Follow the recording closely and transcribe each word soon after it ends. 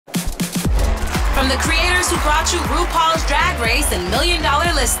From the creators who brought you RuPaul's Drag Race and $1 Million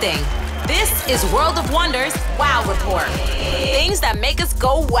Listing, this is World of Wonders Wow Report. Things that make us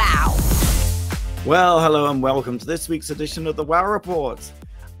go wow. Well, hello and welcome to this week's edition of the Wow Report.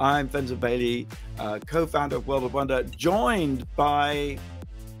 I'm Fenton Bailey, co-founder of World of Wonder, joined by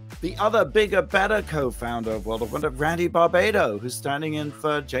the other bigger, better co-founder of World of Wonder, Randy Barbado, who's standing in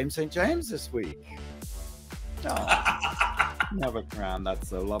for James St. James this week. Oh, never crowned, that's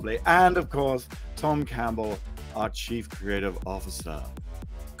so lovely. And of course, Tom Campbell, our Chief Creative Officer.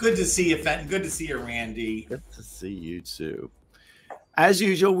 Good to see you, Fenton. Good to see you, Randy. Good to see you too. As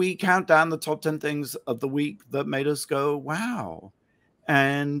usual, we count down the top 10 things of the week that made us go, wow.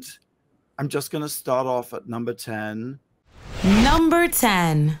 And I'm just going to start off at number 10. Number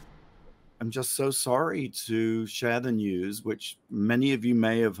 10. I'm just so sorry to share the news, which many of you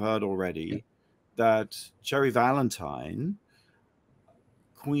may have heard already, that Cherry Valentine,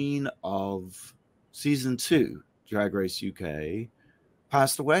 queen of season 2, Drag Race UK,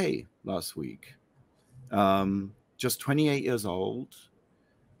 passed away last week. Just 28 years old.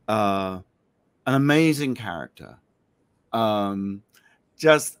 An amazing character.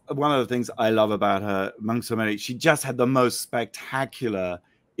 Just one of the things I love about her, among so many, she just had the most spectacular,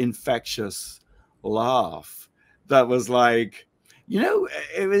 infectious laugh that was like, you know,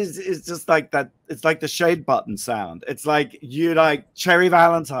 it's just like that. It's like the shade button sound. It's like you like Cherry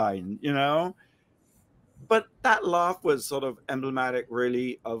Valentine, you know? But that laugh was sort of emblematic,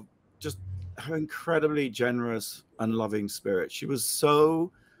 really, of just her incredibly generous and loving spirit. She was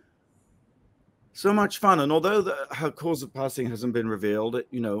so much fun. And although her cause of passing hasn't been revealed,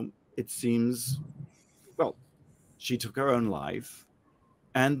 you know, it seems, well, she took her own life.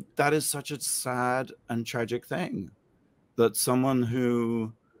 And that is such a sad and tragic thing, that someone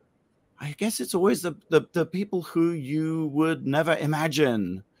who, I guess it's always the people who you would never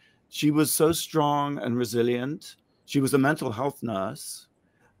imagine. She was so strong and resilient. She was a mental health nurse.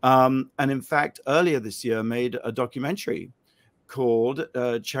 And in fact, earlier this year made a documentary called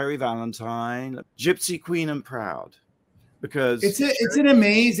Cherry Valentine, Gypsy Queen and Proud, because it's an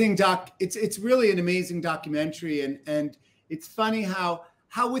amazing it's really an amazing documentary, and it's funny how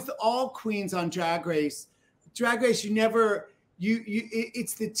with all queens on Drag Race you never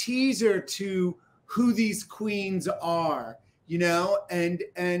it's the teaser to who these queens are, you know,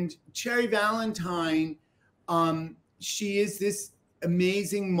 and Cherry Valentine, she is this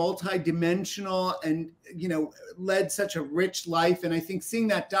amazing, multi-dimensional, and, you know, led such a rich life. And I think seeing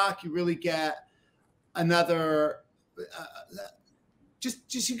that doc, you really get another,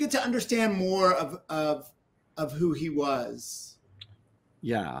 just you get to understand more of who he was.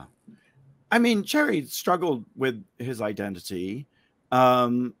 Yeah. I mean, Cherry struggled with his identity,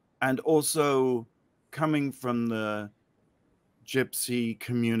 and also coming from the gypsy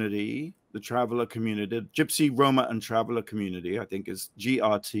community, the traveler community, Gypsy, Roma, and Traveler community, I think is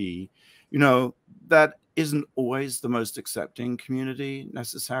GRT, you know, that isn't always the most accepting community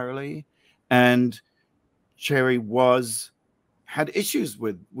necessarily. And Cherry had issues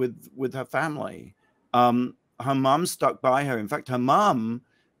with her family. Her mom stuck by her. In fact, her mom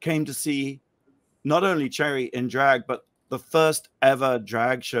came to see not only Cherry in drag, but the first ever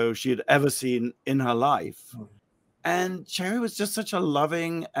drag show she had ever seen in her life. And Cherry was just such a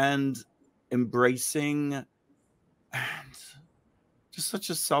loving and embracing and just such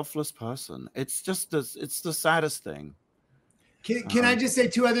a selfless person. It's just it's the saddest thing. Can I just say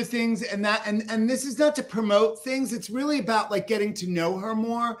two other things? And this is not to promote things. It's really about like getting to know her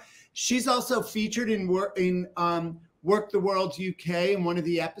more. She's also featured in Work the World UK in one of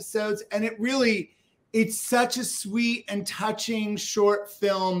the episodes, and it's such a sweet and touching short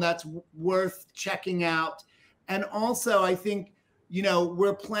film that's worth checking out. And also, I think, you know,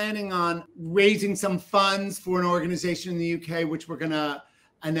 we're planning on raising some funds for an organization in the UK, which we're going to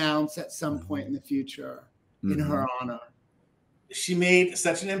announce at some point in the future in her honor. She made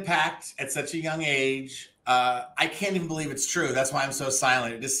such an impact at such a young age. I can't even believe it's true. That's why I'm so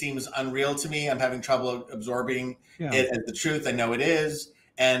silent. It just seems unreal to me. I'm having trouble absorbing it as the truth. I know it is,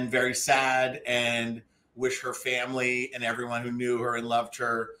 and very sad, and wish her family and everyone who knew her and loved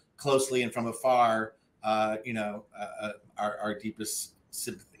her closely and from afar, you know, our deepest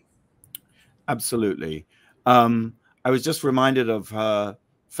sympathy. Absolutely. I was just reminded of her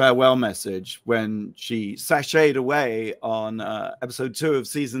farewell message when she sashayed away on episode 2 of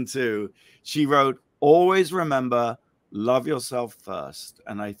season 2. She wrote, "Always remember, love yourself first."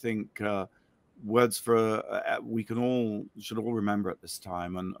 And I think words for we should all remember at this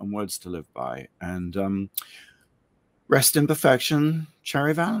time, and words to live by. And rest in perfection,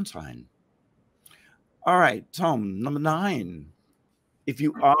 Cherry Valentine. All right, Tom, number 9. if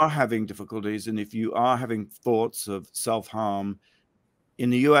you are having difficulties and if you are having thoughts of self-harm, in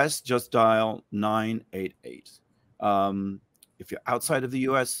the US, just dial 988. If you're outside of the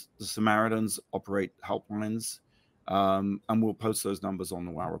US, the Samaritans operate helplines, and we'll post those numbers on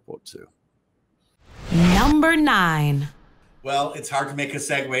the WOW Report too. Number 9. Well, it's hard to make a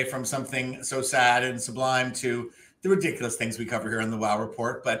segue from something so sad and sublime to the ridiculous things we cover here on the WOW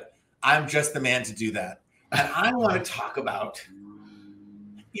Report, but I'm just the man to do that. And I want to talk about,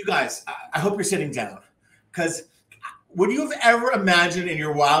 you guys, I hope you're sitting down, because would you have ever imagined in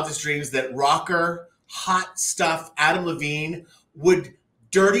your wildest dreams that rocker, hot stuff Adam Levine would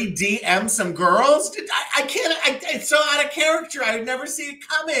dirty DM some girls? I can't, it's so out of character. I would never see it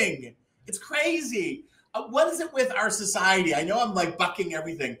coming. It's crazy. What is it with our society? I know I'm like bucking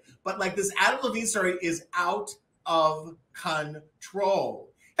everything, but like this Adam Levine story is out of control.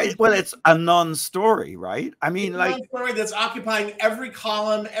 Well, it's a non-story, right? I mean, like a story that's occupying every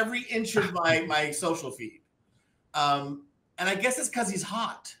column, every inch of my social feed. And I guess it's because he's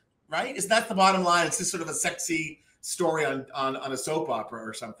hot, right? Is that the bottom line? It's just sort of a sexy story on a soap opera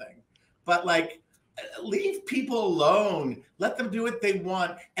or something. But like, leave people alone. Let them do what they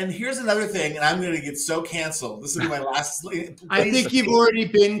want. And here's another thing, and I'm going to get so canceled. This will be my last. I think you've already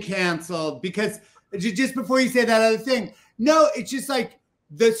been canceled, because just before you say that other thing, no, it's just like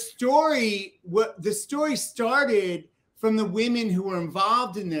the story started from the women who were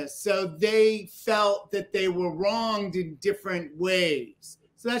involved in this. So they felt that they were wronged in different ways.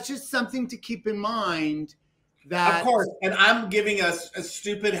 So that's just something to keep in mind. That, of course, and I'm giving a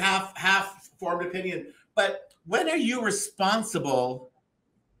stupid half-formed opinion, but when are you responsible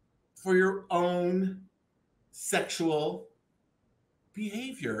for your own sexual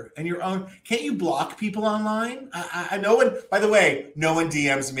behavior and your own? Can't you block people online? I know, by the way, no one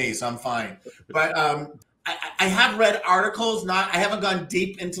DMs me, so I'm fine. But I have read articles. I haven't gone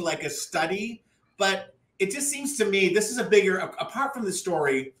deep into like a study, but it just seems to me this is a bigger. Apart from the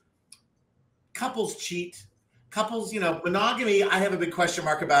story, couples cheat. Couples, monogamy, I have a big question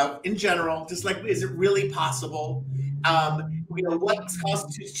mark about in general. Just like, is it really possible? What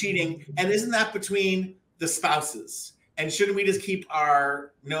constitutes cheating? And isn't that between the spouses? And shouldn't we just keep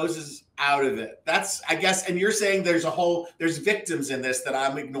our noses out of it? That's, I guess, and you're saying there's victims in this that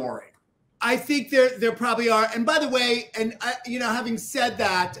I'm ignoring. I think there probably are. And by the way, and having said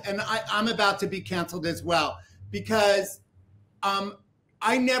that, and I'm about to be canceled as well, because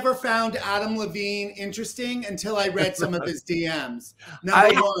I never found Adam Levine interesting until I read some of his DMs.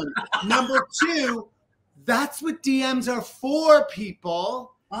 Number one. Number two, that's what DMs are for,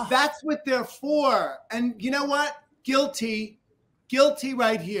 people. Oh. That's what they're for. And you know what? Guilty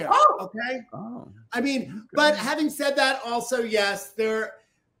right here. Oh. Okay? Oh. I mean, but having said that, also, yes,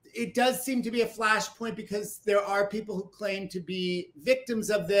 it does seem to be a flashpoint, because there are people who claim to be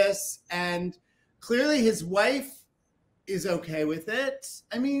victims of this, and clearly his wife is okay with it.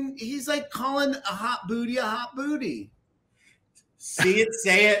 I mean, he's like calling a hot booty a hot booty. See it,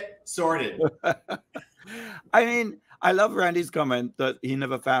 say it, sorted. I mean, I love Randy's comment that he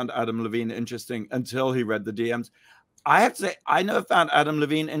never found Adam Levine interesting until he read the DMs. I have to say, I never found Adam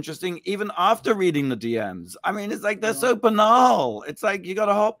Levine interesting even after reading the DMs. I mean, it's like they're so banal. It's like you got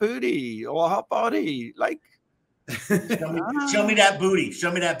a hot booty or a hot body. Like, show me that booty.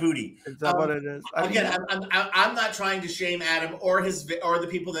 Show me that booty. Is that what it is? I'm not trying to shame Adam or the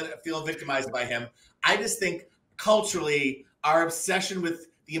people that feel victimized by him. I just think culturally, our obsession with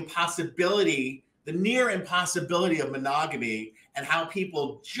the impossibility, the near impossibility of monogamy, and how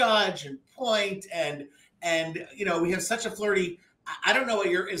people judge and point and we have such a flirty. I don't know what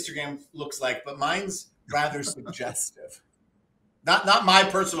your Instagram looks like, but mine's rather suggestive. Not my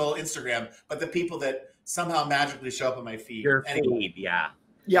personal Instagram, but the people that somehow magically show up on my feed. Your feed, yeah.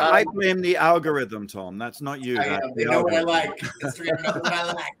 Yeah, I blame the algorithm, Tom. That's not you. They know what I like. Instagram knows what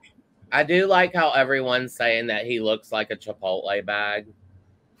I like. I do like how everyone's saying that he looks like a Chipotle bag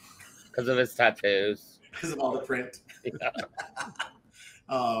because of his tattoos. Because of all the print. Yeah.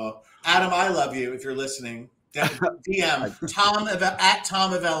 Adam, I love you if you're listening. DM Tom at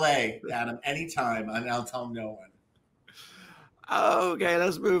Tom of LA, Adam, anytime, and I'll tell no one. Okay,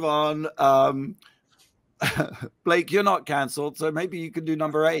 let's move on. Blake, you're not canceled, so maybe you could do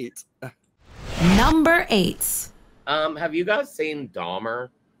number 8. Number 8. Have you guys seen Dahmer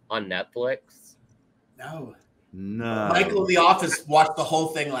on Netflix? No. Michael in the office watched the whole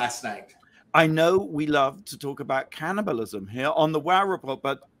thing last night. I know we love to talk about cannibalism here on the WOW Report,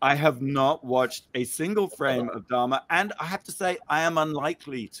 but I have not watched a single frame of Dahmer, and I have to say I am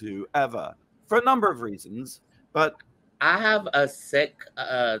unlikely to ever, for a number of reasons. But I have a sick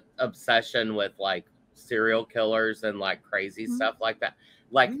obsession with like serial killers and like crazy stuff like that.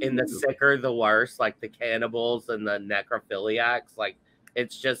 Like in The Sicker, the Worse, like the cannibals and the necrophiliacs. Like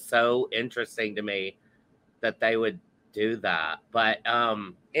it's just so interesting to me that they would do that. But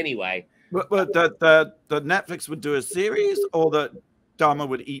anyway. But the Netflix would do a series, or that Dahmer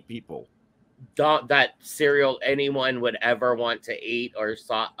would eat people? That cereal anyone would ever want to eat or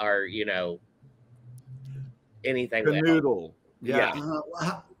you know, anything. The noodle. Yeah.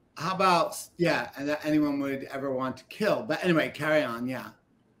 How about, and that anyone would ever want to kill. But anyway, carry on. Yeah.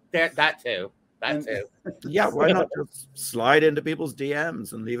 That too. Yeah, why not just slide into people's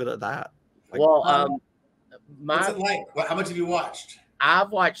DMs and leave it at that? Like, well, what's it like? How much have you watched?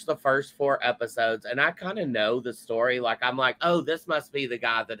 I've watched the first 4 episodes, and I kind of know the story. Like, I'm like, oh, this must be the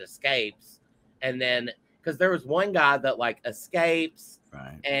guy that escapes. And then, because there was one guy that, like, escapes,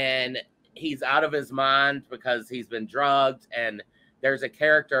 right, and he's out of his mind because he's been drugged. And there's a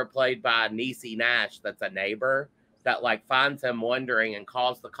character played by Niecy Nash that's a neighbor that, like, finds him wandering and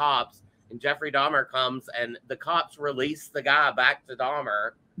calls the cops. And Jeffrey Dahmer comes, and the cops release the guy back to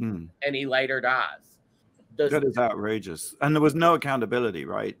Dahmer, and he later dies. That is outrageous. And there was no accountability,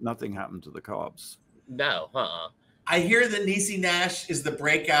 right? Nothing happened to the cops. No, I hear that Niecy Nash is the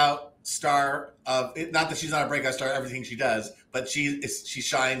breakout star of it. Not that she's not a breakout star, everything she does, but she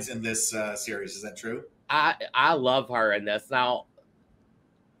shines in this series. Is that true? I love her in this. Now,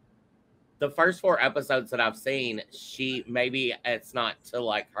 the first 4 episodes that I've seen, maybe it's not to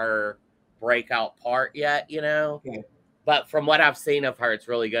like her breakout part yet, you know? Okay. But from what I've seen of her, it's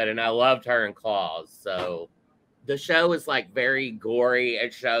really good. And I loved her in Claws. So the show is like very gory.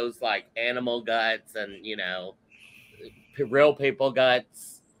 It shows like animal guts and, you know, real people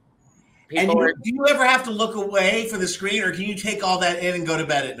guts. Do you ever have to look away for the screen, or can you take all that in and go to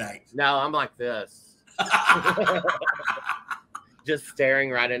bed at night? No, I'm like this. Just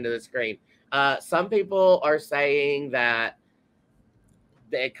staring right into the screen. Some people are saying that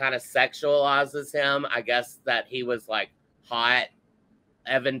it kind of sexualizes him. I guess that he was like hot.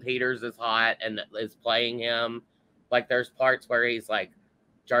 Evan Peters is hot and is playing him. Like there's parts where he's like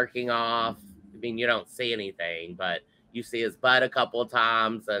jerking off. I mean, you don't see anything, but you see his butt a couple of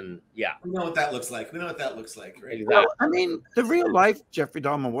times, and yeah. We know what that looks like. Right? Exactly. Well, I mean, the real life Jeffrey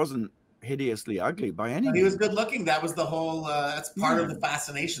Dahmer wasn't hideously ugly by any means. He was good looking. That was the whole, that's part of the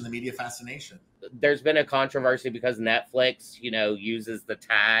fascination, the media fascination. There's been a controversy because Netflix, you know, uses the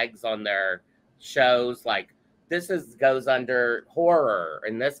tags on their shows. Like this goes under horror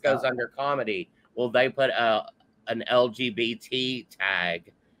and this goes under comedy. Well, they put an LGBT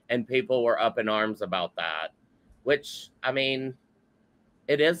tag and people were up in arms about that, which, I mean,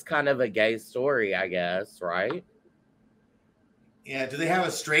 it is kind of a gay story, I guess, right? Yeah. Do they have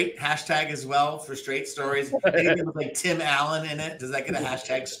a straight hashtag as well for straight stories? Anything with like Tim Allen in it? Does that get a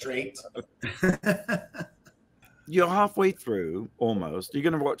hashtag straight? You're halfway through almost. Are you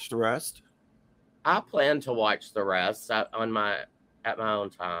going to watch the rest? I plan to watch the rest at my own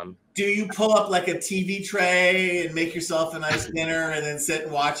time. Do you pull up like a TV tray and make yourself a nice dinner and then sit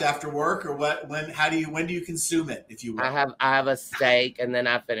and watch after work, or what? When do you consume it? If you will? I have a steak and then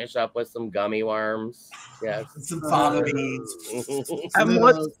I finish up with some gummy worms. Yes, some fava beans. And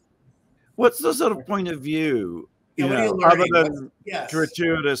what's the sort of point of view? You know, other than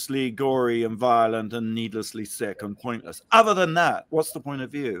gratuitously gory and violent and needlessly sick and pointless. Other than that, what's the point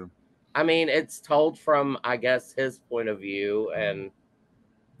of view? I mean, it's told from, I guess, his point of view, and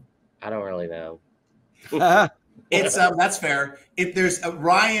I don't really know. It's that's fair. If there's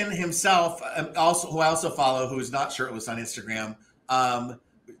Ryan himself, who I also follow, who is not shirtless on Instagram,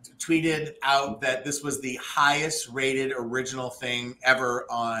 tweeted out that this was the highest rated original thing ever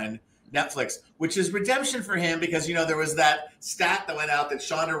on Netflix, which is redemption for him because, you know, there was that stat that went out that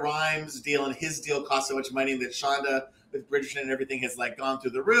Shonda Rhimes' deal and his deal cost so much money that Shonda with Bridgerton and everything has like gone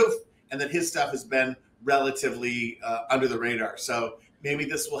through the roof, and that his stuff has been relatively under the radar. So maybe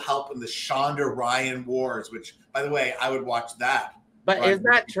this will help in the Shonda Ryan wars, which, by the way, I would watch that. But is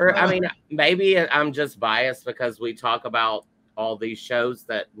that true? I mean, maybe I'm just biased because we talk about all these shows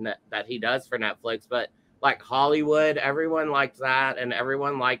that he does for Netflix, but like Hollywood, everyone liked that, and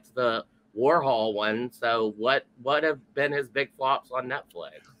everyone liked the Warhol one. So what have been his big flops on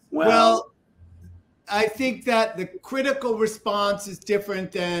Netflix? Well, I think that the critical response is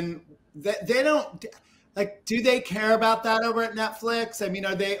different than they don't like. Do they care about that over at Netflix? I mean,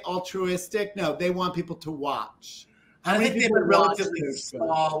 are they altruistic? No, they want people to watch. I think they have relatively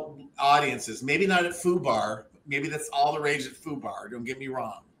small audiences. Maybe not at FUBAR. Maybe that's all the rage at FUBAR. Don't get me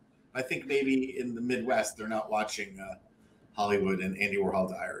wrong. I think maybe in the Midwest they're not watching Hollywood and Andy Warhol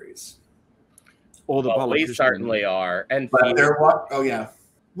Diaries. Or the we certainly are. And they're oh yeah.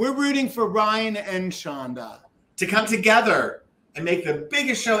 We're rooting for Ryan and Shonda to come together and make the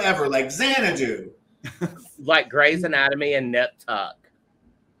biggest show ever, like Xanadu. Like Grey's Anatomy and Nip Tuck.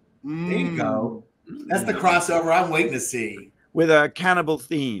 There you go. That's the crossover I'm waiting to see. With a cannibal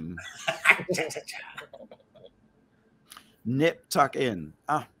theme. Nip tuck in.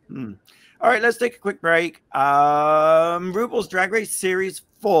 All right, let's take a quick break. RuPaul's Drag Race Series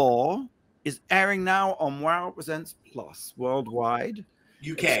 4 is airing now on Wow Presents Plus worldwide.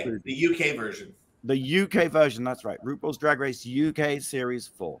 UK, the UK version. The UK version, that's right. RuPaul's Drag Race UK Series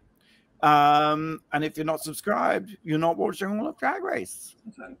 4. And if you're not subscribed, you're not watching all of Drag Race.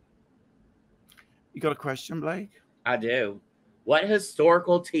 Okay. You got a question, Blake? I do. What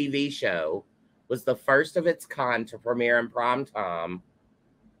historical TV show was the first of its kind to premiere in prime time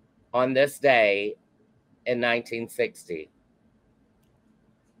on this day in 1960?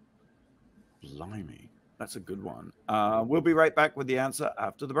 Blimey, that's a good one. We'll be right back with the answer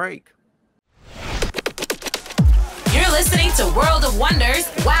after the break. You're listening to World of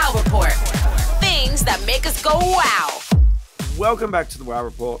Wonders Wow Report. Things that make us go wow. Welcome back to the Wow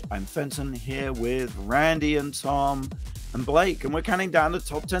Report. I'm Fenton here with Randy and Tom and Blake, and we're counting down the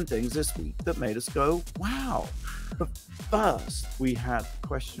top 10 things this week that made us go wow. But first, we had a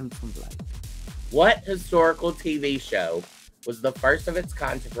question from Blake. What historical TV show was the first of its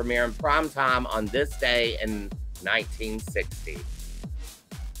kind to premiere in prime time on this day in 1960?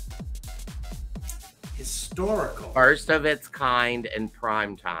 Historical. First of its kind in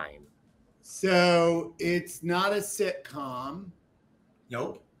prime time. So it's not a sitcom.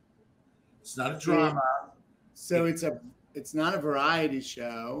 Nope. It's not a drama. So it's not a variety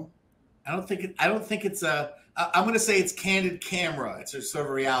show. I don't think it's a. I'm going to say it's Candid Camera. It's a sort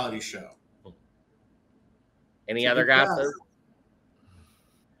of a reality show. Any other guesses?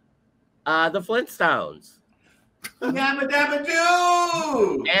 The Flintstones. Yabba dabba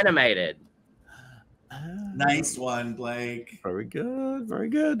doo! Animated. Nice one, Blake. Very good. Very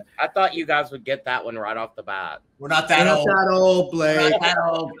good. I thought you guys would get that one right off the bat. We're not that old. Not that old, Blake. We're not that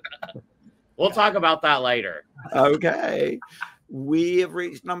old. We'll talk about that later. Okay. We have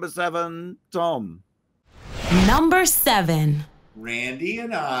reached number 7. Tom. Number 7. Randy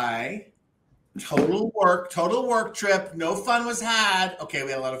and I, total work trip. No fun was had. Okay,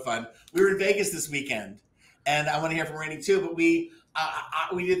 we had a lot of fun. We were in Vegas this weekend, and I want to hear from Randy too. But we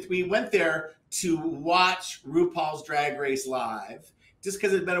went there to watch RuPaul's Drag Race live, just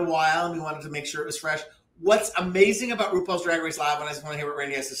because it'd been a while and we wanted to make sure it was fresh. What's amazing about RuPaul's Drag Race live, and I just want to hear what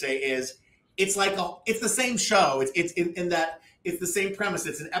Randy has to say, is it's the same show. It's in that it's the same premise.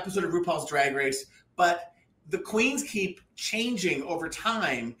 It's an episode of RuPaul's Drag Race, but the queens keep changing over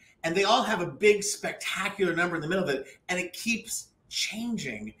time, and they all have a big spectacular number in the middle of it, and it keeps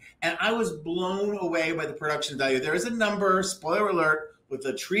changing. And I was blown away by the production value. There is a number, spoiler alert, with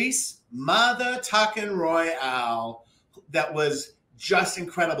Latrice Mother Tuckin' Royale that was just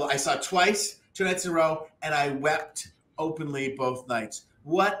incredible. I saw it twice, 2 nights in a row, and I wept openly both nights.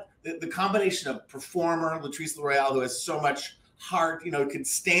 What the combination of performer Latrice Royale, who has so much heart, could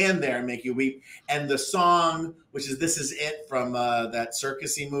stand there and make you weep, and the song, which is "This Is It" from that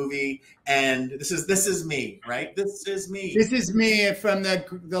circusy movie, and this is me, right? This is me. This is me from the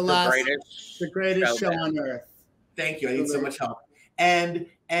greatest show on earth. Thank you. I need so much help. And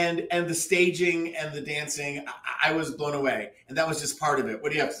the staging and the dancing, I was blown away, and that was just part of it.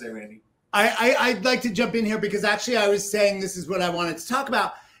 What do you have to say, Randy? I'd like to jump in here because actually I was saying this is what I wanted to talk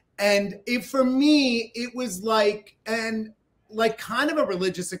about, and for me it was like kind of a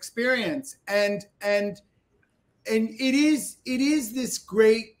religious experience, and it is this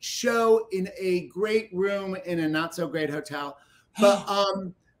great show in a great room in a not so great hotel,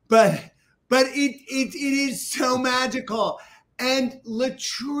 but it is so magical. And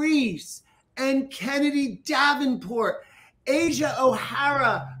Latrice and Kennedy Davenport, Asia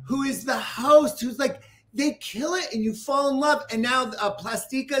O'Hara, who is the host, who's like, they kill it and you fall in love. And now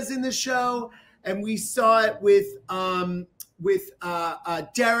Plastica's in the show, and we saw it with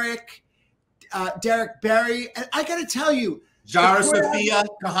Derek Barry. And I got to tell you, Jara Sophia,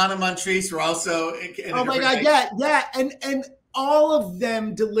 Kahana Montrese were also in oh my God, yeah. And all of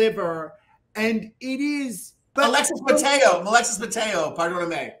them deliver, and it is. But Alexis Mateo, pardon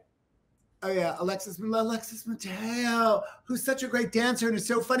me. Oh yeah, Alexis Mateo, who's such a great dancer and is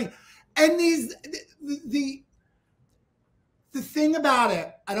so funny. And the thing about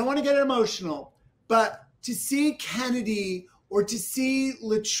it, I don't want to get emotional, but to see Kennedy or to see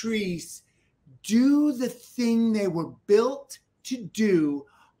Latrice do the thing they were built to do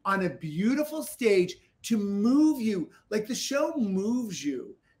on a beautiful stage, to move you, like the show moves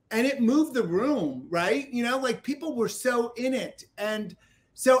you. And it moved the room, right? Like people were so in it. And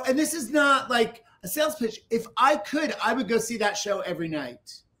So, and this is not like a sales pitch. If I could, I would go see that show every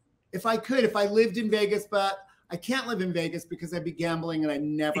night. If I could, if I lived in Vegas, but I can't live in Vegas because I'd be gambling and I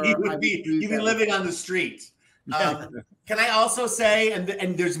never. You'd be living on the street. Can I also say,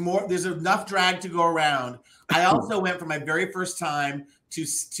 and there's enough drag to go around. I also went for my very first time to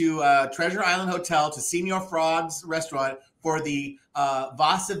Treasure Island Hotel, to Senior Frog's restaurant for the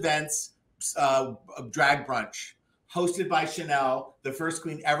Voss Events drag brunch, hosted by Chanel, the first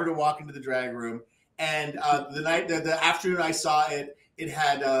queen ever to walk into the drag room. And the afternoon I saw it, it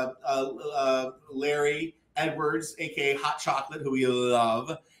had Larry Edwards, aka Hot Chocolate, who we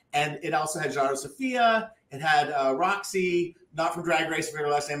love, and it also had Jara Sophia. It had Roxy, not from Drag Race, for her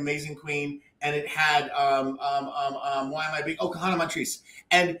last name, amazing queen, and it had Kahana Montrese.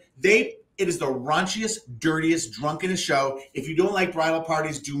 And it is the raunchiest, dirtiest, drunkenest show. If you don't like bridal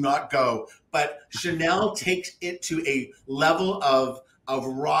parties, do not go. But Chanel takes it to a level of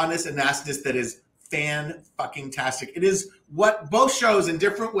rawness and nastiness that is fan-fucking-tastic. It is what both shows in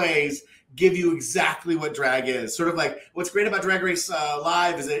different ways give you exactly what drag is. Sort of like what's great about Drag Race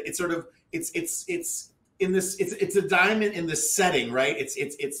Live is that it's a diamond in the setting, right?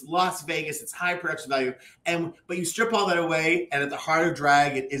 It's Las Vegas, it's high production value, but you strip all that away, and at the heart of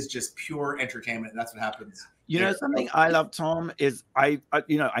drag, it is just pure entertainment. That's what happens. You know, something I love, Tom, is I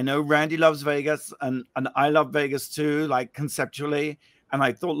know Randy loves Vegas, and I love Vegas too, like conceptually, and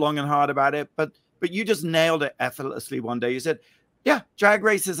I thought long and hard about it, but you just nailed it effortlessly one day. You said, yeah, Drag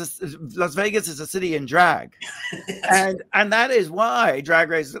Race Las Vegas is a city in drag. and that is why Drag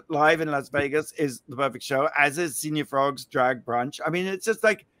Race Live in Las Vegas is the perfect show, as is Senior Frog's Drag Brunch. I mean, it's just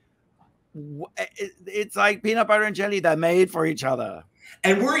like, it's like peanut butter and jelly. They're made for each other.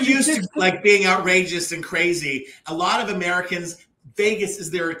 And we're used to like being outrageous and crazy. A lot of Americans, Vegas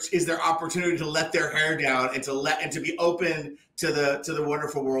is their opportunity to let their hair down and to be open to the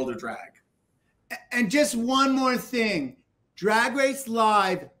wonderful world of drag. And just one more thing. Drag Race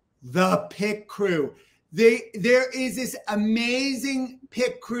Live, the pit crew. There is this amazing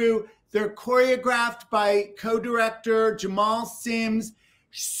pit crew. They're choreographed by co-director Jamal Sims.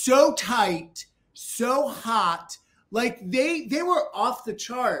 So tight, so hot. Like they were off the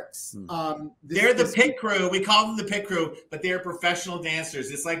charts. They're the pit crew. We call them the pit crew, but they're professional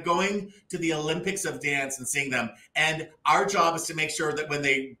dancers. It's like going to the Olympics of dance and seeing them. And our job is to make sure that when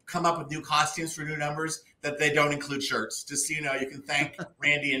they come up with new costumes for new numbers, that they don't include shirts. Just so you know, you can thank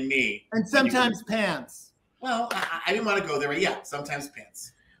Randy and me. And sometimes pants. Well, I didn't want to go there, but yeah, sometimes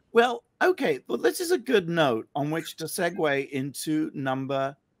pants. Well, okay. Well, this is a good note on which to segue into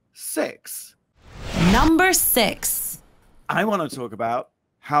number 6. Number 6. I want to talk about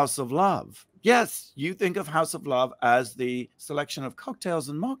House of Love. Yes, you think of House of Love as the selection of cocktails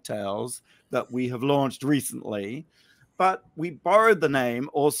and mocktails that we have launched recently, but we borrowed the name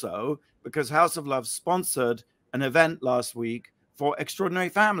also because House of Love sponsored an event last week for Extraordinary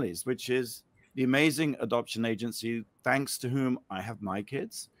Families, which is the amazing adoption agency thanks to whom I have my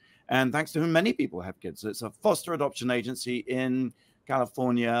kids and thanks to whom many people have kids. It's a foster adoption agency in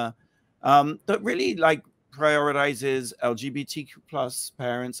California that really like prioritizes LGBTQ plus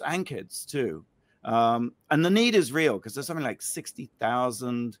parents and kids too. And the need is real because there's something like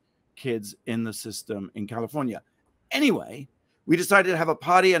 60,000 kids in the system in California. Anyway, we decided to have a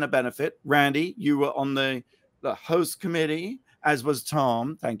party and a benefit. Randy, you were on the host committee, as was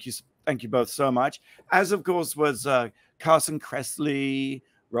Tom. Thank you both so much. As of course was Carson Kressley,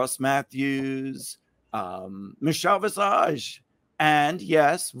 Ross Matthews, Michelle Visage, and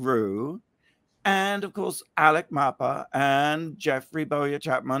yes, Rue, and of course Alec Mappa and Jeffrey Boyer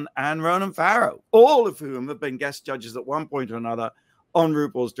Chapman and Ronan Farrow, all of whom have been guest judges at one point or another on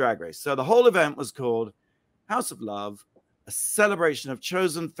RuPaul's Drag Race. So the whole event was called House of Love, a celebration of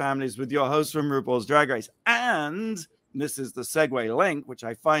chosen families with your host from RuPaul's Drag Race. And this is the segue link, which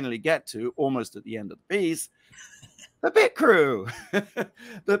I finally get to almost at the end of the piece. The pit crew,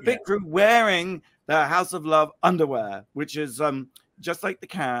 the pit crew wearing their House of Love underwear, which is just like the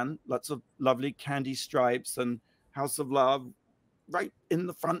can, lots of lovely candy stripes and House of Love right in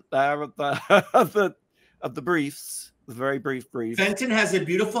the front there of the of the briefs, the very brief brief. Fenton has a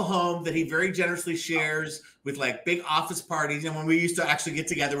beautiful home that he very generously shares with like big office parties. And when we used to actually get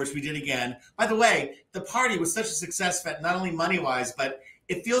together, which we did again, by the way, the party was such a success, not only money wise, but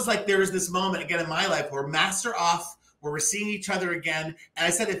it feels like there is this moment again in my life where masks are off, where we're seeing each other again. And I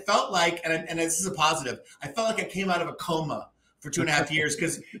said, it felt like, and this is a positive, I felt like I came out of a coma for 2.5 years,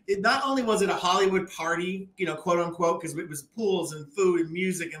 because not only was it a Hollywood party, you know, quote unquote, because it was pools and food and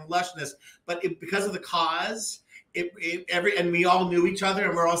music and lushness, but because of the cause, and we all knew each other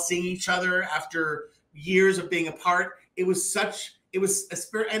and we're all seeing each other after years of being apart. It was such it was a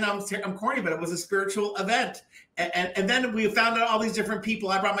spirit, and I'm corny, but it was a spiritual event. And then we found out all these different people.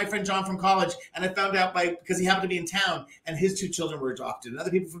 I brought my friend John from college, and I found out because he happened to be in town, and his 2 children were adopted. And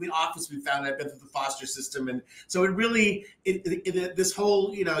other people from the office we found had been through the foster system, and so it really, this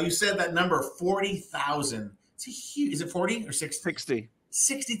whole, you know, you said that number 40,000. It's a huge. Is it 40 or 60?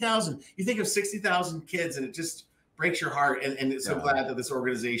 60,000. You think of 60,000 kids, and it just breaks your heart. And it's so glad that this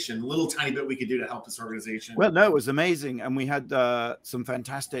organization, little tiny bit we could do to help this organization. Well, no, it was amazing. And we had some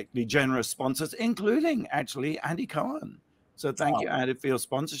fantastically generous sponsors, including actually Andy Cohen. So thank you, Andy, for your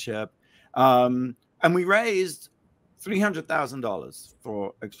sponsorship. And we raised $300,000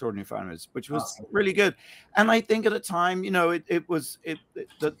 for Extraordinary Families, which was really good. And I think at a time, you know,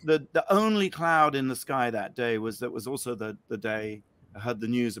 the only cloud in the sky that day was also the day I heard the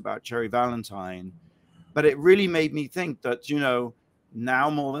news about Cherry Valentine. But it really made me think that, you know, now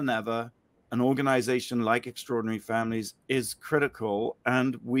more than ever, an organization like Extraordinary Families is critical,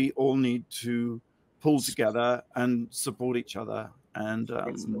 and we all need to pull together and support each other. And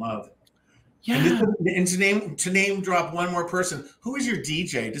love. Yeah. And to name drop one more person. Who is your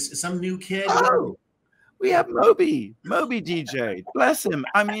DJ? Just some new kid? Oh, we have Moby DJ. Bless him.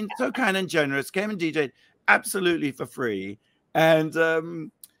 I mean, so kind and generous. Came and DJed absolutely for free. And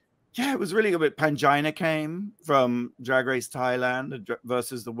yeah, it was really good. Pangina came from Drag Race Thailand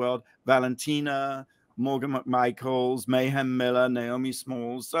versus the world. Valentina, Morgan McMichaels, Mayhem Miller, Naomi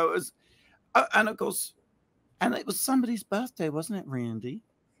Smalls. So it was, and of course, and it was somebody's birthday, wasn't it, Randy?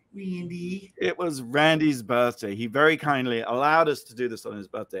 Randy. It was Randy's birthday. He very kindly allowed us to do this on his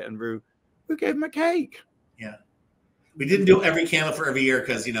birthday, and Ru gave him a cake. Yeah. We didn't do every candle for every year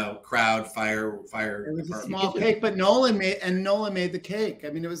because, you know, crowd, fire. It was a small cake, but Nolan made the cake. I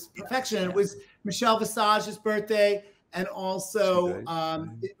mean, it was perfection. Yeah. It was Michelle Visage's birthday, and also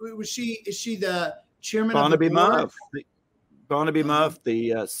is she the chairman Barnaby of the board? Murph? Barnaby Murph,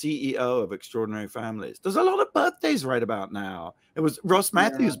 the CEO of Extraordinary Families. There's a lot of birthdays right about now. It was Ross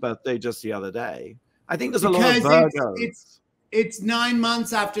Matthews' birthday just the other day. I think there's a lot of Virgos. It's 9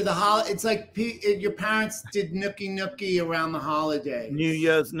 months after the holiday. It's like your parents did nookie around the holiday. New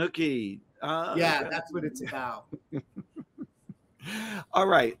Year's nookie. Yeah, that's what it's about. All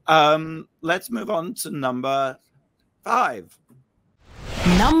right. Let's move on to number 5.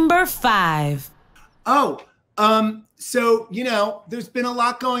 Number 5. Oh, so, you know, there's been a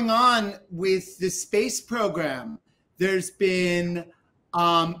lot going on with the space program. There's been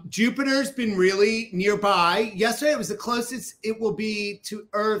Jupiter's been really nearby. Yesterday, it was the closest it will be to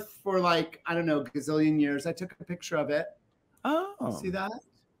Earth for like, I don't know, gazillion years. I took a picture of it. Oh. See that?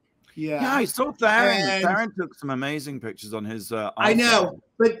 Yeah. Yeah, I saw Darren. Darren took some amazing pictures on his I know,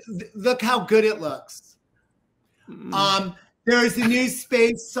 but look how good it looks. There's the new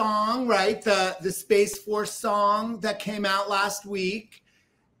space song, right? The Space Force song that came out last week.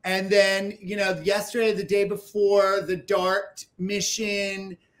 And then, you know, yesterday, the day before, the DART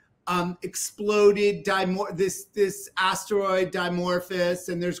mission exploded this asteroid Dimorphos,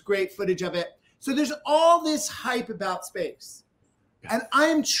 and there's great footage of it. So there's all this hype about space. And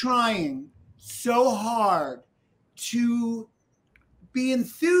I'm trying so hard to be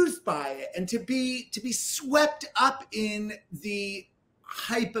enthused by it and to be swept up in the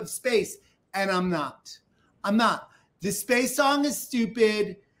hype of space. And I'm not. The space song is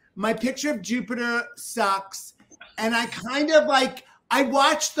stupid. My picture of Jupiter sucks. And I kind of I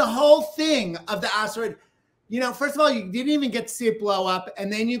watched the whole thing of the asteroid. You know, first of all, you didn't even get to see it blow up.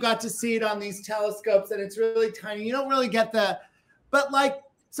 And then you got to see it on these telescopes, and it's really tiny. You don't really get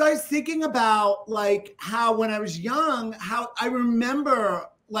so I was thinking about how when I was young, how I remember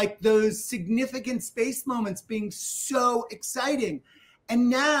those significant space moments being so exciting. And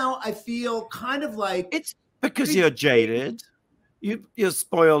now I feel kind of it's because you're jaded. You're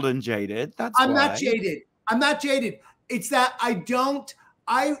spoiled and jaded. I'm not jaded. It's that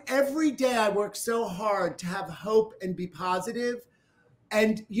every day I work so hard to have hope and be positive.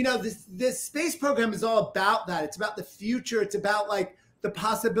 And, you know, this space program is all about that. It's about the future. It's about the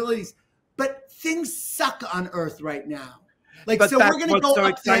possibilities. But things suck on Earth right now. So we're going to go so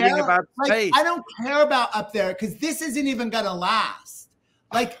up there. About space. I don't care about up there because this isn't even going to last.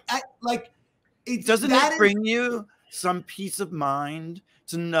 Doesn't it bring you some peace of mind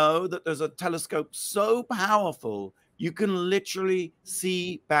to know that there's a telescope so powerful you can literally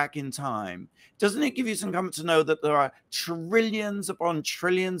see back in time? Doesn't it give you some comfort to know that there are trillions upon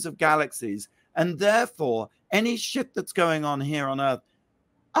trillions of galaxies, and therefore any shit that's going on here on Earth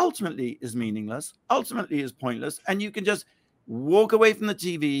ultimately is meaningless, ultimately is pointless, and you can just walk away from the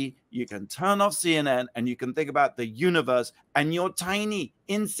TV, you can turn off CNN, and you can think about the universe and your tiny,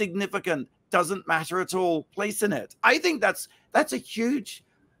 insignificant, doesn't matter at all place in it. I think that's a huge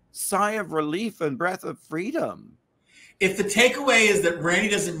sigh of relief and breath of freedom. If the takeaway is that Randy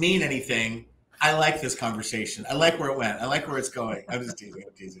doesn't mean anything, I like this conversation. I like where it went. I like where it's going. I'm just teasing.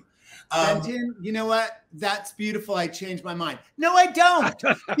 I'm teasing. Brenton, you know what? That's beautiful. I changed my mind. No, I don't.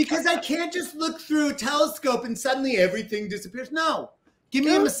 Because I can't just look through a telescope and suddenly everything disappears. No. Give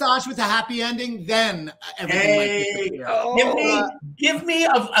me a massage with a happy ending, then everything might disappear. Give me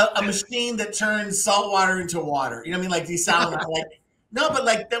a machine that turns salt water into water. You know what I mean? Like desalinate. Like, no, but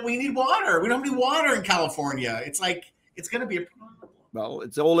like that we need water. We don't need water in California. It's like it's going to be a problem. Well,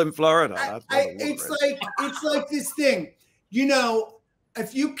 it's all in Florida. It's like this thing. You know,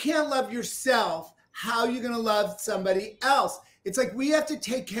 if you can't love yourself, how are you going to love somebody else? It's like we have to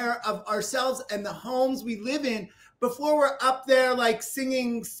take care of ourselves and the homes we live in before we're up there like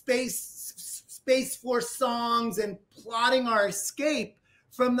singing Space Force songs and plotting our escape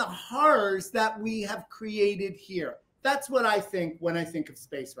from the horrors that we have created here. That's what I think when I think of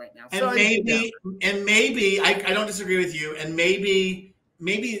space right now. And maybe I don't disagree with you. And maybe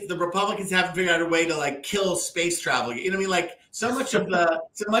the Republicans haven't figured out a way to like kill space travel. You know what I mean? Like so much of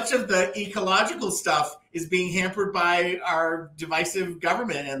the ecological stuff is being hampered by our divisive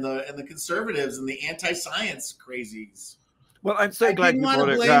government and the conservatives and the anti-science crazies. Well, I'm so glad you brought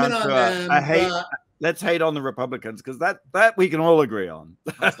it down to let's hate on the Republicans because that we can all agree on.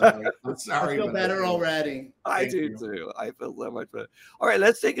 I'm sorry. I feel better already. I do too. I feel so much better. All right,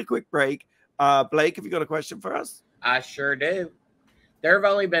 let's take a quick break. Blake, have you got a question for us? I sure do. There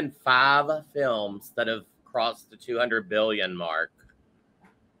have only been 5 films that have crossed the 200 billion mark.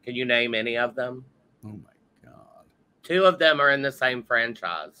 Can you name any of them? Oh my God. 2 of them are in the same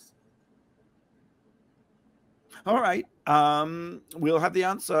franchise. All right. We'll have the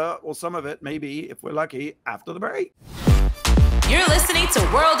answer, or some of it, maybe, if we're lucky, after the break. You're listening to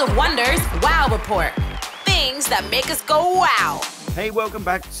World of Wonders Wow Report. Things that make us go wow. Hey, welcome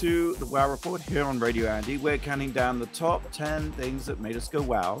back to the Wow Report here on Radio Andy. We're counting down the top 10 things that made us go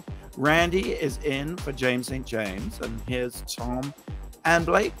wow. Randy is in for James St. James, and here's Tom and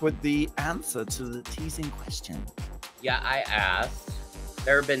Blake with the answer to the teasing question. Yeah, I asked.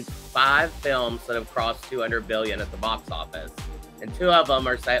 There have been 5 films that have crossed 200 billion at the box office, and 2 of them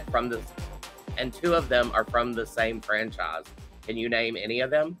are from the same franchise. Can you name any of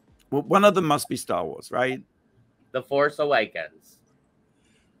them? Well, one of them must be Star Wars, right? The Force Awakens.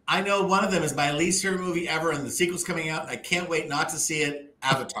 I know one of them is my least favorite movie ever, and the sequel's coming out. I can't wait not to see it.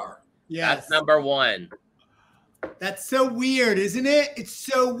 Avatar. Yes. That's number 1. That's so weird, isn't it? It's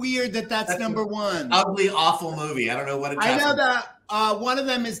so weird that's number 1. Ugly, awful movie. I don't know what it's. I know that one of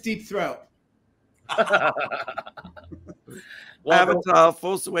them is Deep Throat. Avatar,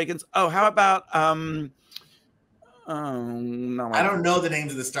 Force Awakens. Oh, how about no, I don't know the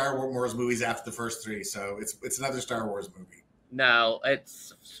names of the Star Wars movies after the first 3, so it's another Star Wars movie. No,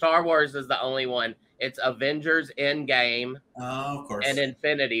 it's Star Wars is the only one. It's Avengers Endgame. Oh, of course. And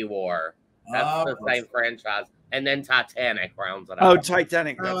Infinity War. That's the same franchise. And then Titanic rounds it Oh, out.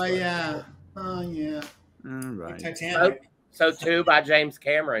 Titanic. Oh, yeah. Oh, yeah. All right. Titanic. So 2 by James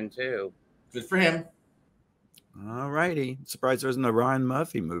Cameron, too. Good for him. All righty. Surprised there isn't a Ryan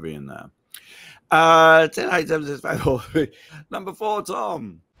Murphy movie in there. 10 items. Number 4,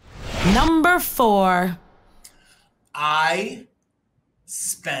 Tom. Number 4. I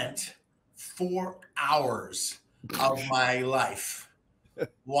spent 4 hours of my life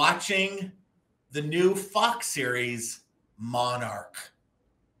watching the new Fox series, Monarch.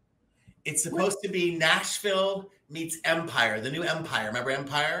 It's supposed to be Nashville meets Empire, the new Empire. Remember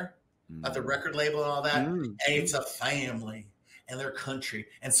Empire? About the record label and all that? And it's a family and their country.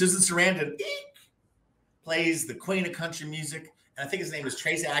 And Susan Sarandon plays the queen of country music. And I think his name is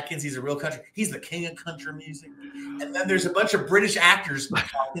Trace Atkins. He's a real country. He's the king of country music. And then there's a bunch of British actors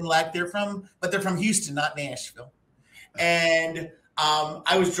talking like they're from Houston, not Nashville. And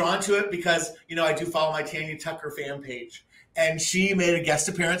I was drawn to it because, I do follow my Tanya Tucker fan page. And she made a guest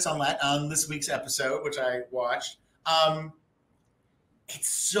appearance on this week's episode, which I watched. It's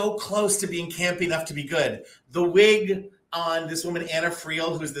so close to being campy enough to be good. The wig on this woman, Anna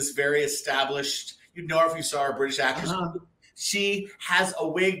Friel, who's this very established, you'd know her if you saw her, British actress. She has a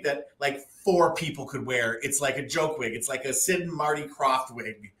wig that like 4 people could wear. It's like a joke wig. It's like a Sid and Marty Krofft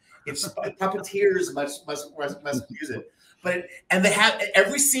wig. It's puppeteers must use it. And they have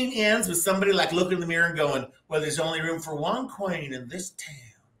every scene ends with somebody like looking in the mirror and going, "Well, there's only room for one queen in this town."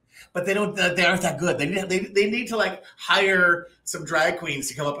 But they aren't that good. They need to like hire some drag queens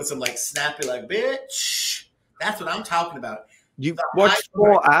to come up with some like snappy like bitch. That's what I'm talking about. You watched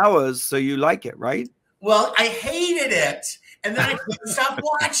 4 hours, so you like it, right? Well, I hated it. And then I couldn't stop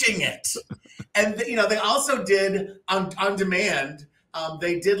watching it. And you know, they also did on demand.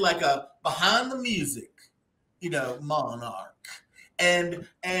 They did like a behind the music, you know, Monarch, and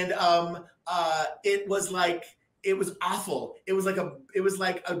it was like. It was awful. It was like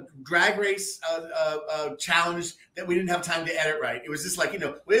a drag race challenge that we didn't have time to edit right. It was just like, you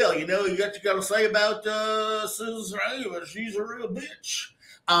know, well, you know, you got to say about Susan Ray, she's a real bitch.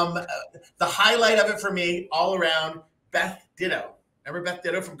 The highlight of it for me, all around, Beth Ditto. Remember Beth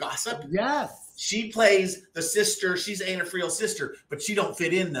Ditto from Gossip? Yes. She plays the sister. She's Anna Friel's sister, but she don't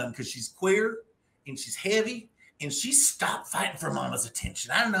fit in them because she's queer and she's heavy and she stopped fighting for Mama's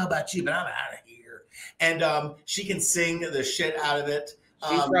attention. I don't know about you, but I'm out of here. And she can sing the shit out of it.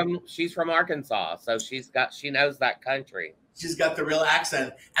 She's from Arkansas, so she knows that country. She's got the real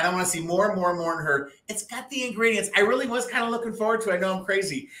accent, and I want to see more and more and more in her. It's got the ingredients. I really was kind of looking forward to it. I know I'm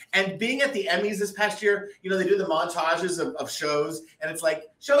crazy. And being at the Emmys this past year, you know, they do the montages of shows, and it's like,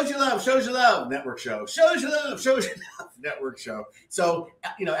 shows you love, network show. Shows you love, network show. So,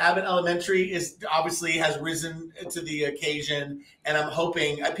 you know, Abbott Elementary obviously has risen to the occasion, and I'm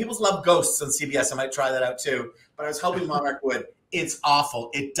hoping, people love Ghosts on CBS. I might try that out too, but I was hoping Monarch would. It's awful.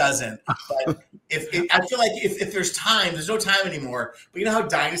 It doesn't. But I feel like if there's time, there's no time anymore. But you know how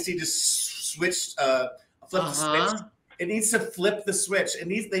Dynasty just switched, flipped the switch? It needs to flip the switch. They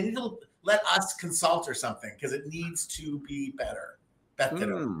need to let us consult or something because it needs to be better.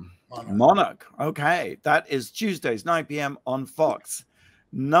 Monarch. Okay. That is Tuesdays, 9 p.m. on Fox.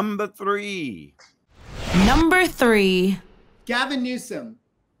 Number 3. Gavin Newsom.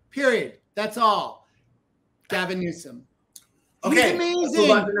 Period. That's all. Gavin Newsom. Okay. He's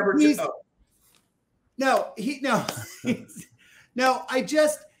amazing.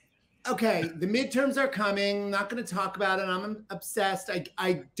 Okay, the midterms are coming. I'm not going to talk about it. I'm obsessed.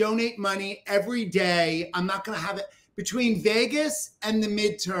 I donate money every day. I'm not going to have it between Vegas and the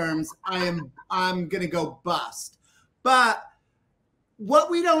midterms. I'm going to go bust. But what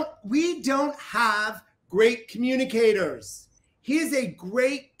we don't have great communicators. He is a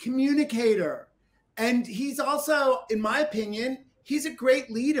great communicator. And he's also, in my opinion, he's a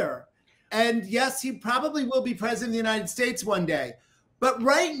great leader. And yes, he probably will be president of the United States one day. But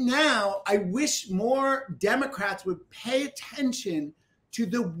right now, I wish more Democrats would pay attention to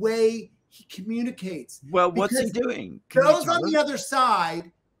the way he communicates. Well, what's he doing? Those on the other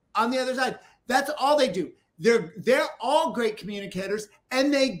side, that's all they do. They're all great communicators,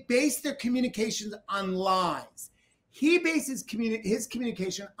 and they base their communications on lies. He bases his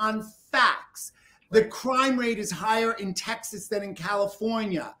communication on facts. The crime rate is higher in Texas than in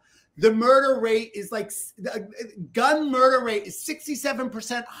California. The murder rate is gun murder rate is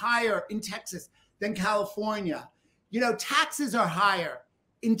 67% higher in Texas than California. You know, taxes are higher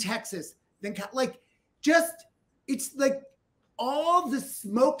in Texas than it's like all the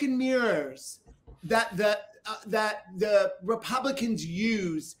smoke and mirrors that the Republicans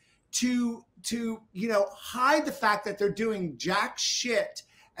use to hide the fact that they're doing jack shit.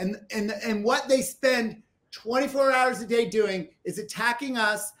 And what they spend 24 hours a day doing is attacking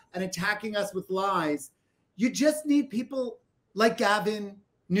us with lies. You just need people like Gavin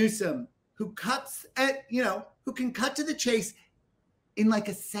Newsom who who can cut to the chase in like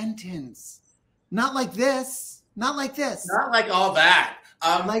a sentence. Not like this. Not like all that.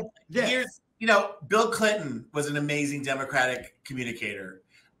 Like this. Bill Clinton was an amazing Democratic communicator.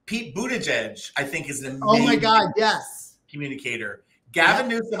 Pete Buttigieg, I think, is an amazing communicator. Gavin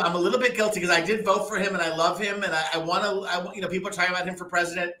Newsom, I'm a little bit guilty because I did vote for him and I love him and I want to, people are talking about him for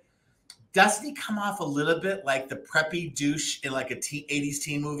president. Doesn't he come off a little bit like the preppy douche in like a 80s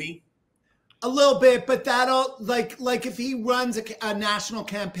teen movie? A little bit, but that'll like if he runs a national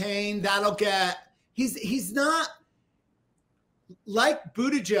campaign, that'll get, he's not like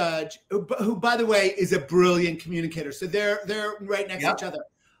Buttigieg, who by the way is a brilliant communicator. So they're right next to each other.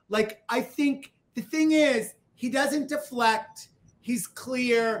 Like, I think the thing is he doesn't deflect. He's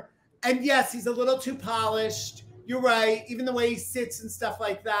clear. And yes, he's a little too polished. You're right. Even the way he sits and stuff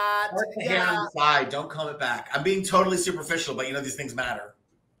like that. Hair on the side. Don't comb it back. I'm being totally superficial, but these things matter.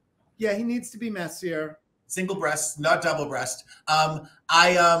 Yeah, he needs to be messier. Single breast, not double breast. And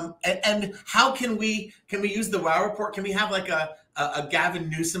how can we use the Wow Report? Can we have like a Gavin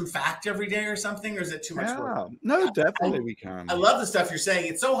Newsom fact every day or something? Or is it too much work? No, definitely we can. I love the stuff you're saying.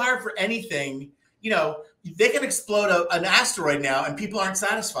 It's so hard for anything. They can explode an asteroid now and people aren't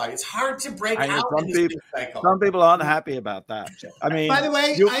satisfied. It's hard to break out in this news cycle. Some people aren't happy about that. I mean, by the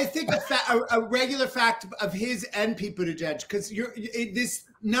way, I think a regular fact of his and Pete Buttigieg, because this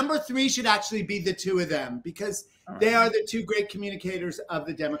number 3 should actually be the two of them because they are the two great communicators of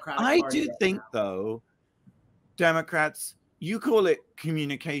the Democratic Party. I do think, though, Democrats you call it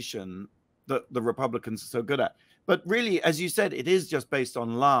communication that the Republicans are so good at. But really, as you said, it is just based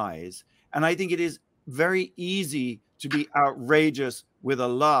on lies. And I think it is very easy to be outrageous with a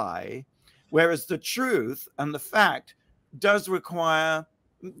lie, whereas the truth and the fact does require,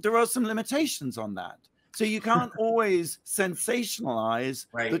 there are some limitations on that. So you can't always sensationalize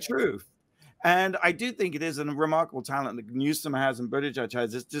the truth. And I do think it is a remarkable talent that Newsom has and Buttigieg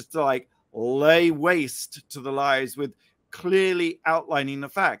has, is just to like lay waste to the lies with clearly outlining the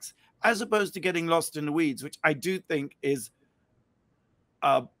facts, as opposed to getting lost in the weeds, which I do think is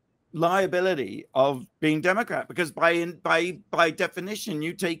a liability of being Democrat, because by definition,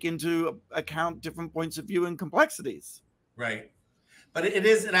 you take into account different points of view and complexities. Right. But it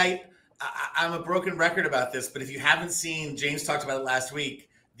is, and I'm a broken record about this, but if you haven't seen, James talked about it last week,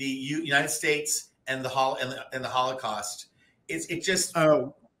 the United States and the Holocaust, it just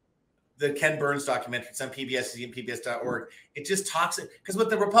the Ken Burns documentary. It's on PBS and PBS.org. It just talks, because what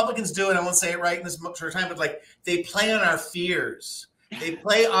the Republicans do, and I won't say it right in this short time, but like they play on our fears. They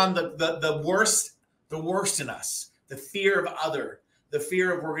play on the worst in us, the fear of other, the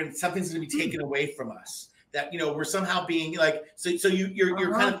fear of something's going to be taken away from us. That, you know, we're somehow being like, so your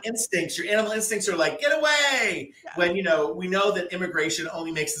kind of instincts, your animal instincts are like, get away. Yeah. When, you know, we know that immigration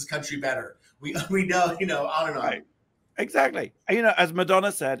only makes this country better. We know, you know, on and on. Right. Exactly. You know, as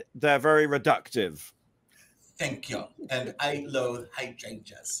Madonna said, they're very reductive. Thank you. And I loathe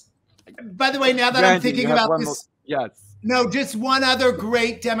hydrangeas. By the way, now that I'm thinking about this. Yes. No, just one other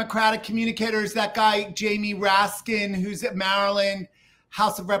great Democratic communicator is that guy, Jamie Raskin, who's at Maryland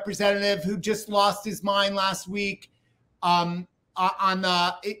House of Representative, who just lost his mind last week in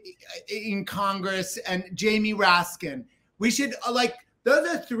Congress. And Jamie Raskin, we should those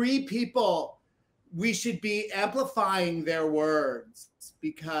are three people we should be amplifying their words,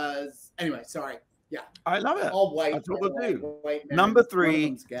 because anyway, sorry. Yeah. I love it. All white. That's what we'll do. Number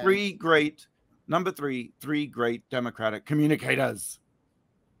three, three great Democratic communicators.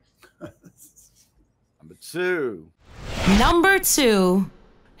 Number two.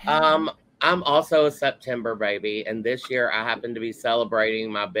 I'm also a September baby, and this year I happen to be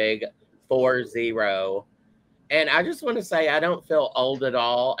celebrating my big 4-0. And I just want to say I don't feel old at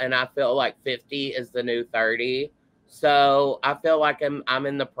all, and I feel like 50 is the new 30. So I feel like I'm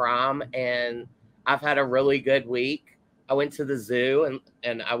in the prime, and I've had a really good week. I went to the zoo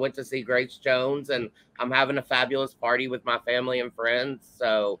and I went to see Grace Jones, and I'm having a fabulous party with my family and friends.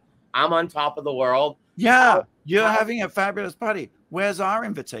 So I'm on top of the world. Yeah, you're having a fabulous party. Where's our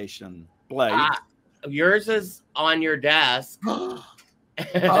invitation, Blake? Yours is on your desk.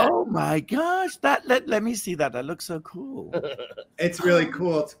 Oh my gosh! Let me see that. That looks so cool. It's really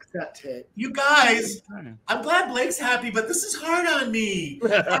cool. It's that tape. You guys, I'm glad Blake's happy, but this is hard on me.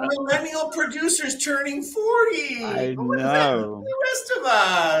 Our millennial producer's turning 40. I know. The rest of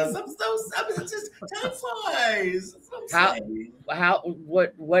us. I'm just time flies.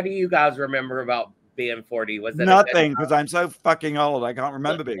 What do you guys remember about being 40? Was it nothing? Because I'm so fucking old. I can't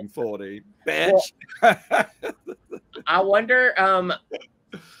remember being 40. Bitch. Well, I wonder,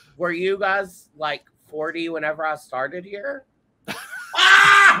 were you guys like 40 whenever I started here?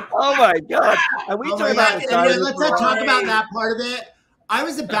 Oh my god! Are we talking about? Let's not talk about that part of it. I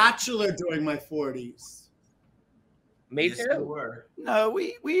was a bachelor during my 40s. Me too. No,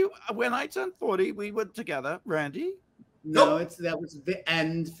 we when I turned 40, we were together, Randy. No, that was the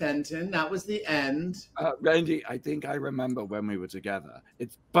end, Fenton. That was the end. Randy, I think I remember when we were together.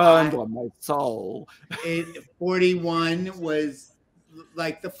 It's burned on my soul. 41 was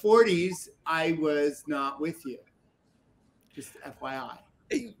like the 40s. I was not with you. Just FYI.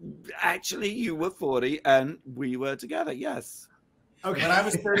 Actually, you were 40 and we were together. Yes. Okay. When I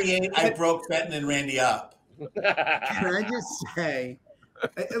was 38, I broke Fenton and Randy up. Can I just say?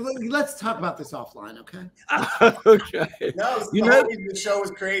 Let's talk about this offline, okay? Okay. No, the show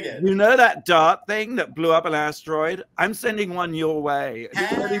was created. You know that dart thing that blew up an asteroid? I'm sending one your way.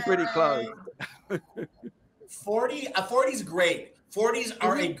 It's pretty close. 40's great. 40s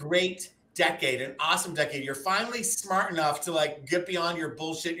are a great decade, an awesome decade. You're finally smart enough to like get beyond your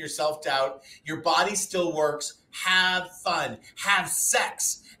bullshit, your self-doubt. Your body still works. Have fun. Have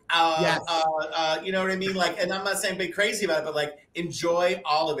sex. Yes. You know what I mean? Like, and I'm not saying be crazy about it, but like enjoy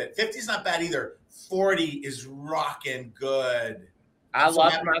all of it. 50 is not bad either. 40 is rocking good. I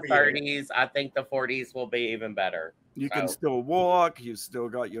love my 30s. I think the 40s will be even better. You can still walk. You still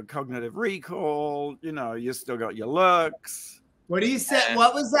got your cognitive recall. You know, you still got your looks. What do you say?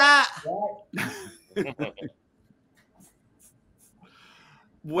 What was that?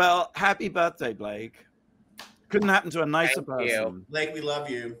 Well, happy birthday, Blake. Couldn't happen to a nicer person. Blake, we love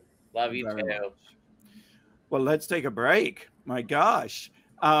you. Love you too. Well, let's take a break. My gosh.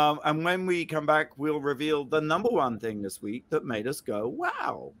 And when we come back, we'll reveal the #1 thing this week that made us go,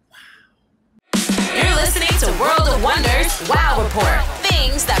 wow. You're listening to World of Wonders Wow Report.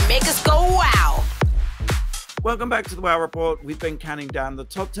 Things that make us go wow. Welcome back to the Wow Report. We've been counting down the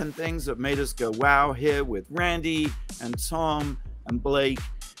top 10 things that made us go wow here with Randy and Tom and Blake.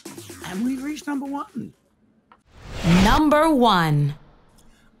 And we've reached #1. #1.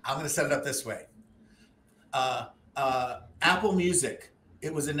 I'm going to set it up this way. Apple Music,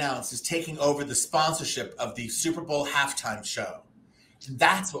 it was announced, is taking over the sponsorship of the Super Bowl halftime show.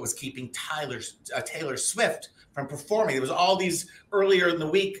 That's what was keeping Taylor Swift from performing. There was all these earlier in the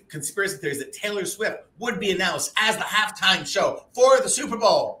week conspiracy theories that Taylor Swift would be announced as the halftime show for the Super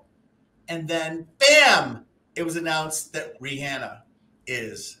Bowl. And then, bam, it was announced that Rihanna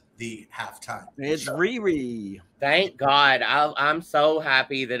is the halftime It's show. Riri. Thank God. I'm so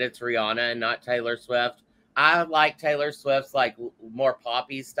happy that it's Rihanna and not Taylor Swift. I like Taylor Swift's like more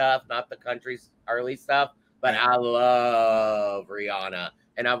poppy stuff, not the country's early stuff, but I love Rihanna.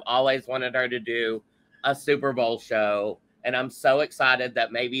 And I've always wanted her to do a Super Bowl show. And I'm so excited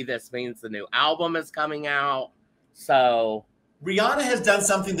that maybe this means the new album is coming out. So Rihanna has done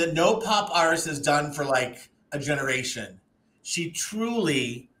something that no pop artist has done for like a generation. She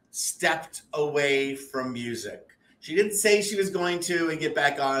truly stepped away from music. She didn't say she was going to and get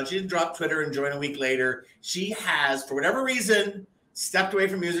back on. She didn't drop Twitter and join a week later. She has, for whatever reason, stepped away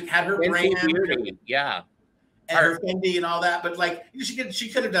from music, had her brand, yeah, and her Fendi and all that. But like she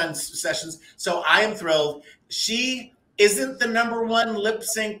could have done sessions. So I am thrilled. She isn't the #1 lip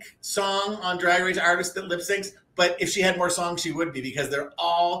sync song on Drag Race artist that lip syncs. But if she had more songs, she would be, because they're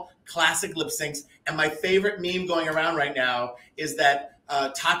all classic lip syncs. And my favorite meme going around right now is that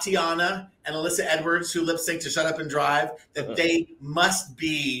Tatiana and Alyssa Edwards, who lip sync to "Shut Up and Drive," that they must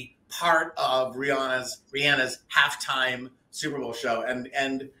be part of Rihanna's halftime Super Bowl show.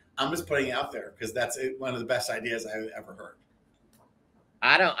 And I'm just putting it out there because that's one of the best ideas I've ever heard.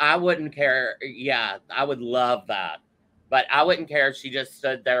 I wouldn't care. Yeah, I would love that. But I wouldn't care if she just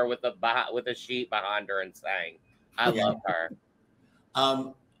stood there with a sheet behind her and sang. I love her.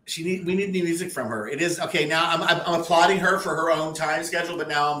 We need new music from her. It is okay. Now I'm applauding her for her own time schedule, but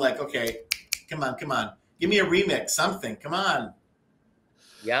now I'm like, okay, come on. Give me a remix, something. Come on.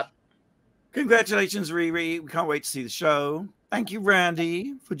 Yep. Congratulations, Riri. We can't wait to see the show. Thank you,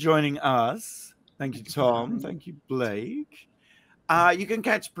 Randy, for joining us. Thank you, Tom. Thank you, Blake. You can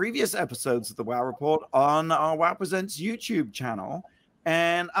catch previous episodes of the Wow Report on our Wow Presents YouTube channel.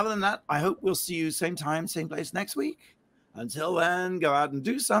 And other than that, I hope we'll see you same time, same place next week. Until then, go out and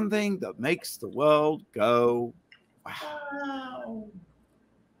do something that makes the world go wow.